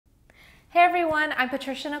Hey everyone, I'm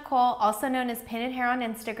Patricia Nicole, also known as Painted Hair on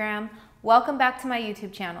Instagram. Welcome back to my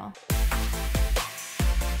YouTube channel.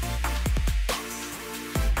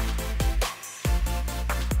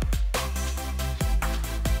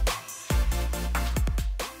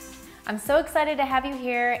 I'm so excited to have you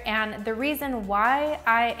here, and the reason why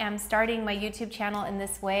I am starting my YouTube channel in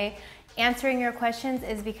this way, answering your questions,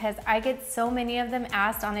 is because I get so many of them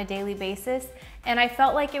asked on a daily basis, and I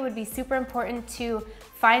felt like it would be super important to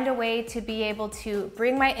find a way to be able to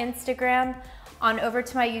bring my Instagram on over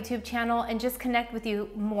to my YouTube channel and just connect with you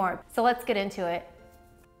more. So let's get into it.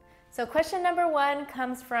 So question number one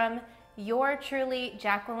comes from Your Truly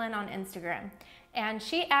Jacqueline on Instagram. And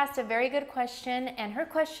she asked a very good question, and her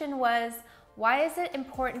question was, why is it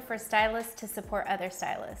important for stylists to support other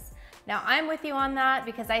stylists? Now, I'm with you on that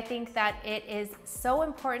because I think that it is so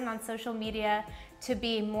important on social media to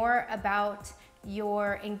be more about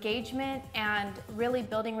your engagement and really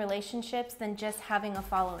building relationships than just having a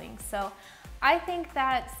following. So I think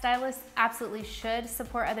that stylists absolutely should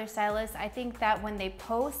support other stylists. I think that when they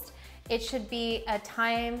post, it should be a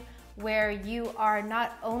time where you are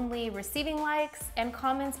not only receiving likes and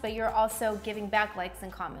comments, but you're also giving back likes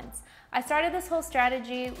and comments. I started this whole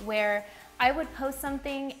strategy where I would post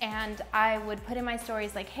something and I would put in my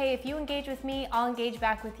stories like, hey, if you engage with me, I'll engage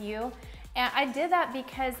back with you. And I did that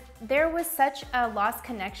because there was such a lost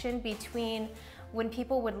connection between when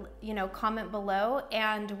people would, comment below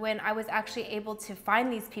and when I was actually able to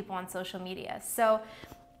find these people on social media. So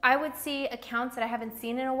I would see accounts that I haven't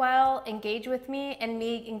seen in a while engage with me and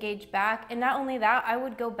me engage back. And not only that, I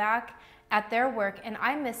would go back at their work and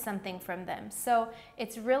I missed something from them. So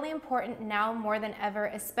it's really important now more than ever,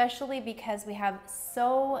 especially because we have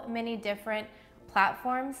so many different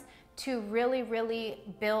platforms to really, really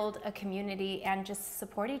build a community and just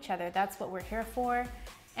support each other. That's what we're here for.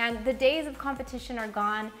 And the days of competition are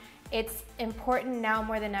gone. It's important now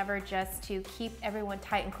more than ever just to keep everyone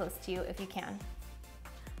tight and close to you if you can.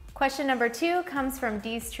 Question number two comes from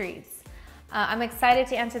Dee's Treats. I'm excited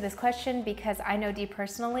to answer this question because I know Dee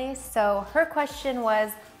personally. So her question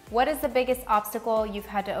was, what is the biggest obstacle you've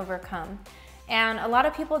had to overcome? And a lot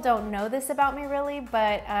of people don't know this about me really,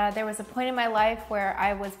 but there was a point in my life where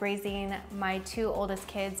I was raising my two oldest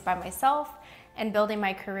kids by myself and building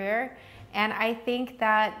my career. And I think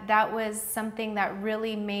that that was something that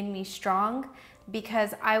really made me strong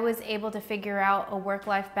because I was able to figure out a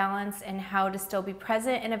work-life balance and how to still be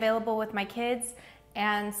present and available with my kids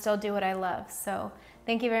and still do what I love. So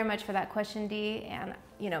thank you very much for that question, Dee. And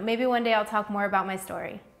maybe one day I'll talk more about my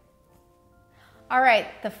story. All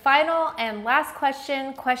right, the final and last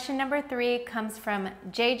question, question number three, comes from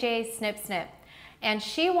JJ Snip Snip. And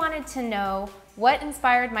she wanted to know what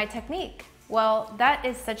inspired my technique. Well, that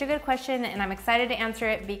is such a good question and I'm excited to answer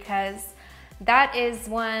it because that is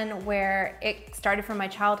one where it started from my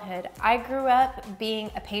childhood. I grew up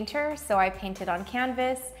being a painter, so I painted on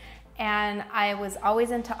canvas and I was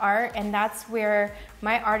always into art, and that's where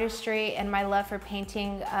my artistry and my love for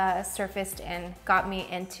painting surfaced and got me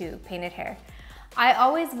into painted hair. I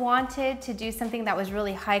always wanted to do something that was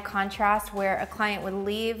really high contrast, where a client would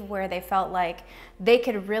leave where they felt like they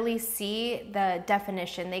could really see the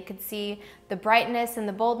definition. They could see the brightness and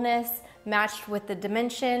the boldness matched with the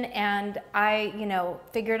dimension, and I,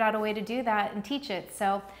 figured out a way to do that and teach it.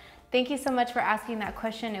 So thank you so much for asking that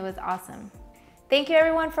question. It was awesome. Thank you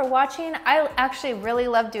everyone for watching. I actually really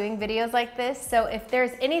love doing videos like this. So if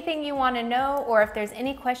there's anything you want to know or if there's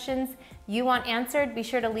any questions you want answered, be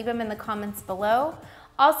sure to leave them in the comments below.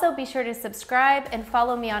 Also, be sure to subscribe and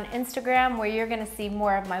follow me on Instagram, where you're going to see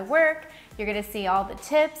more of my work. You're going to see all the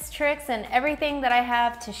tips, tricks, and everything that I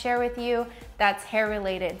have to share with you that's hair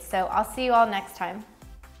related. So I'll see you all next time.